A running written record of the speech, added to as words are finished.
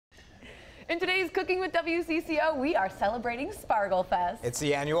In today's Cooking with WCCO, we are celebrating Sparglefest. It's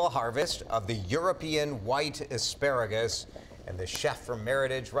the annual harvest of the European white asparagus. And the chef from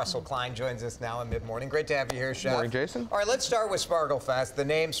Meritage, Russell Klein, joins us now in Mid-Morning. Great to have you here, Chef. Morning, Jason. All right, let's start with Sparglefest. The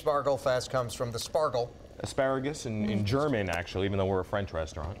name Sparglefest comes from the spargle. Asparagus in German, actually, even though we're a French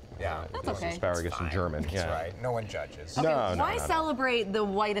restaurant. Yeah. That's okay. Asparagus in German. That's right. No one judges. Okay, No, why celebrate the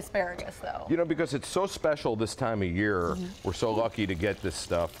white asparagus, though? You know, because it's so special this time of year. We're so lucky to get this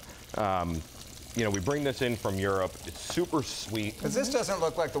stuff. You know, we bring this in from Europe. It's super sweet. Because this doesn't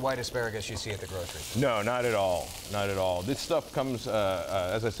look like the white asparagus you see at the grocery store. No, not at all. Not at all. This stuff comes,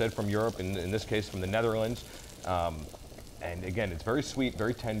 as I said, from Europe, in this case from the Netherlands. And again, it's very sweet,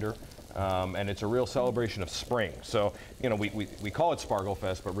 very tender. And it's a real celebration of spring. So, you know, we call it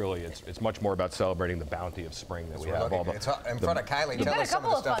Sparglefest, but really it's much more about celebrating the bounty of spring that we have. It's in front of Kylie. Tell us some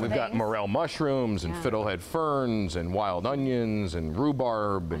of the stuff. We've got morel mushrooms and fiddlehead ferns and wild onions and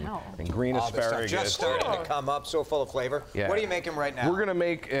rhubarb and green asparagus. Just starting to come up, so full of flavor. Yeah. What are you making right now? We're going to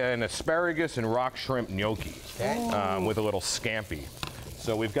make an asparagus and rock shrimp gnocchi with a little scampi.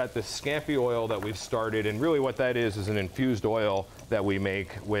 So we've got this scampi oil that we've started, and really what that is an infused oil that we make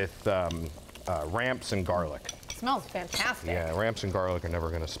with ramps and garlic. It smells fantastic. Yeah, ramps and garlic are never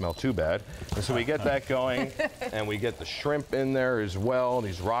going to smell too bad. And so we get that going, and we get the shrimp in there as well,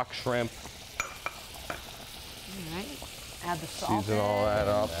 these rock shrimp. All right. Add the salt. Season all that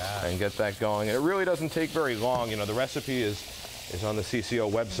up and get that going. And it really doesn't take very long. You know, the recipe is on the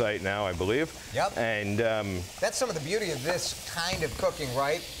CCO website now, I believe. Yep. And that's some of the beauty of this kind of cooking,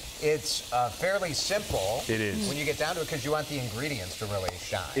 right? It's fairly simple. It is. When you get down to it, because you want the ingredients to really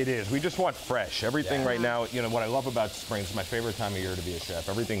shine. It is. We just want fresh. Everything right now, you know, what I love about spring, it's my favorite time of year to be a chef.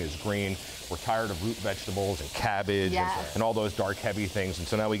 Everything is green. We're tired of root vegetables and cabbage and all those dark, heavy things. And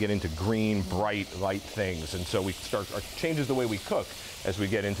so now we get into green, bright, light things. And so we start, it changes the way we cook as we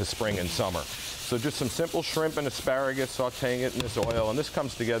get into spring and summer. So just some simple shrimp and asparagus, sauteing it in this oil. And this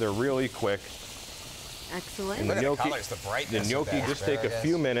comes together really quick. Excellent. And Look at the colors, the brightness. The gnocchi just take a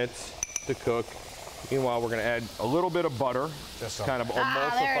few minutes to cook. Meanwhile, we're going to add a little bit of butter, just kind of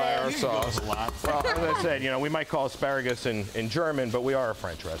emulsify our sauce. Well, as I said, you know, we might call asparagus in German, but we are a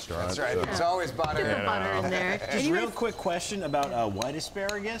French restaurant. That's right. So. It's always butter. Get the butter in there. Just a real quick question about white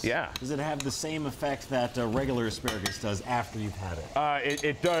asparagus. Yeah. Does it have the same effect that regular asparagus does after you've had it?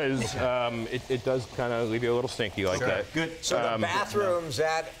 It does. It does kind of leave you a little stinky like that. Good. So the bathrooms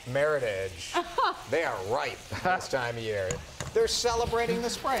at Meritage, they are ripe this time of year. They're celebrating the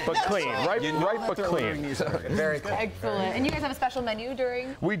spring. But clean, right but clean. Very clean. Excellent. And you guys have a special menu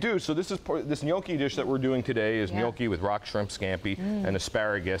during? We do. So this gnocchi dish that we're doing today is gnocchi with rock shrimp scampi and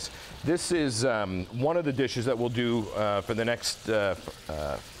asparagus. This is one of the dishes that we'll do for the next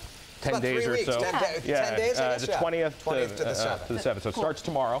 10 days or so. 10 days, I guess, the 20th to the 7th. To the 7th. So it starts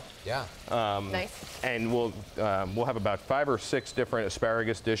tomorrow. Yeah. Nice. And we'll have about 5 or 6 different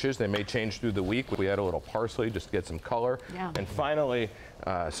asparagus dishes. They may change through the week. We add a little parsley just to get some color. Yeah. And finally,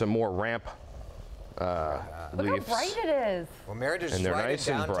 some more ramp Look leaves. how bright it is. Well, Meritage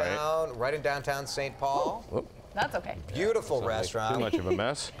is right in downtown St. Paul. Whoop. That's okay. Beautiful restaurant. Too much of a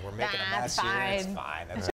mess. We're making a mess That's here. It's fine. fine. That's